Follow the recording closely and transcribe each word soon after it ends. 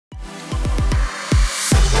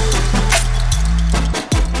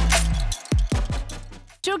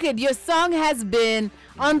Shukid, your song has been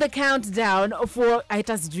on the countdown for, I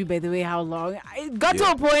trust you by the way, how long? I got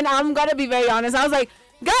to a point, I'm gonna be very honest, I was like,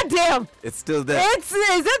 God damn! It's still there. Is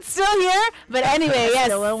it still here? But anyway,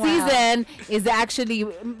 yes, season is actually,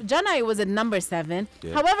 Jana was at number 7.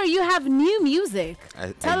 Yeah. However, you have new music.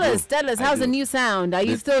 Tell us, how's the new sound? Are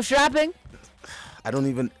you still strapping? I don't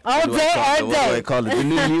even. All day. What do I call it? The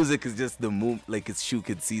new music is just the move, like it's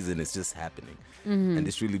Shukid season. It's just happening, and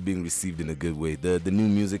it's really being received in a good way. The new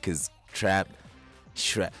music is trap.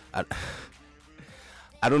 I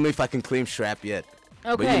don't know if I can claim trap yet.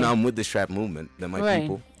 Okay. But I'm with the trap movement. They're my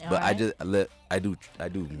people. But I do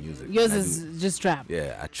music. Yours is just trap.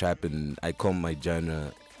 Yeah, I trap and I call my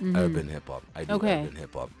genre urban hip hop. I do urban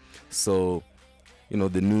hip hop. So,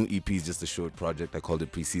 the new EP is just a short project. I called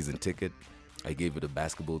it Preseason Ticket. I gave it a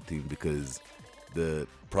basketball theme because the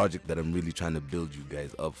project that I'm really trying to build you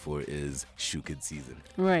guys up for is Shukid season.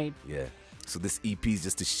 Right. Yeah. So this EP is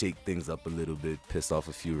just to shake things up a little bit, piss off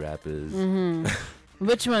a few rappers.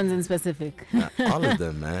 Which ones in specific? All of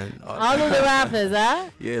them, man. All of the rappers, huh?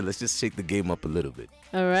 Yeah, let's just shake the game up a little bit.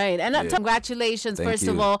 All right. And congratulations, first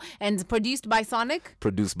of all. And produced by Sonic?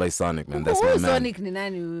 Produced by Sonic, man. That's my man. Sonic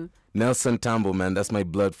Ninanu? Nelson Tambo, man. That's my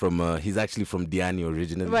blood from, he's actually from Diani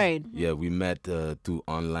originally. Right. Yeah, we met through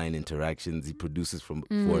online interactions. He produces for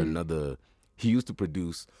another, he used to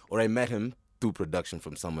produce, or I met him through production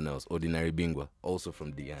from someone else, Ordinary Bingwa, also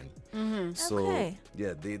from Diani. So,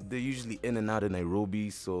 yeah, they're usually in and out of Nairobi,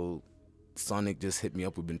 so Sonic just hit me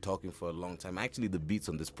up. We've been talking for a long time. Actually, the beats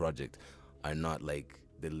on this project are not like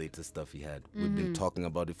the latest stuff he had. We've been talking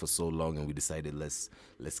about it for so long, and we decided let's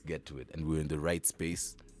get to it. And we're in the right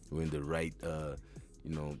space, we're in the right,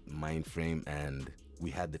 mind frame, and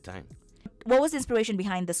we had the time. What was the inspiration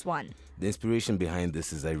behind this one? The inspiration behind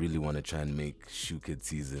this is I really want to try and make Shukid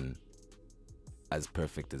season as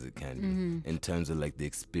perfect as it can be in terms of like the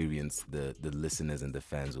experience the listeners and the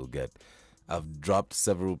fans will get. I've dropped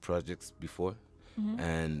several projects before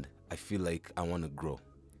and I feel like I want to grow.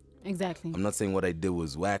 Exactly. I'm not saying what I did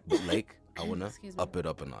was whack, but like I want to up it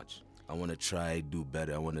up a notch. I want to try do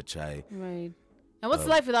better. I want to try. Right. And what's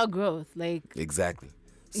life without growth? Like exactly.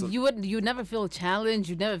 So you never feel challenged,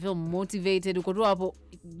 you never feel motivated. Like you're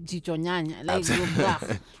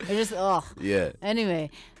just yeah. Anyway,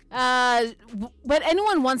 but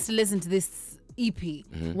anyone wants to listen to this EP,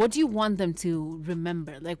 what do you want them to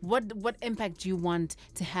remember? Like what impact do you want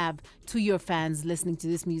to have to your fans listening to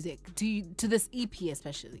this music, to this EP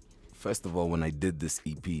especially? First of all, when I did this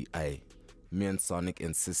EP, me and Sonic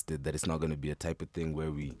insisted that it's not going to be a type of thing where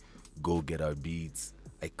we go get our beats.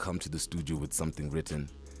 I come to the studio with something written.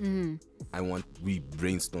 We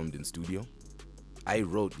brainstormed in studio. I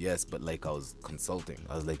wrote, yes, but like I was consulting.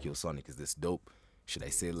 I was like, yo, Sonic, is this dope? Should I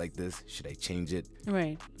say it like this? Should I change it?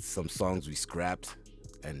 Right. Some songs we scrapped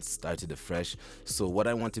and started afresh. So what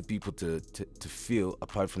I wanted people to feel,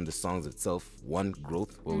 apart from the songs itself, one,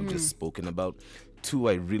 growth, what we've just spoken about. Two,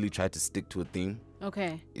 I really tried to stick to a theme.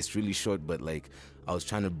 Okay. It's really short, but like I was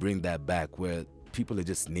trying to bring that back where people are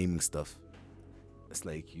just naming stuff. It's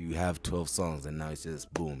like you have 12 songs and now it's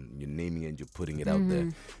just boom, you're naming it and you're putting it out there.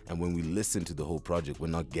 And when we listen to the whole project, we're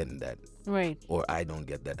not getting that. Right. Or I don't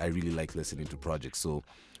get that. I really like listening to projects. So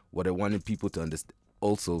what I wanted people to understand,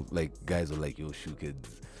 also like guys were like, yo,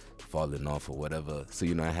 Shukid's falling off or whatever. So,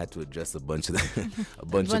 I had to address a bunch of the, a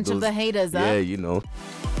bunch of those, the haters, yeah,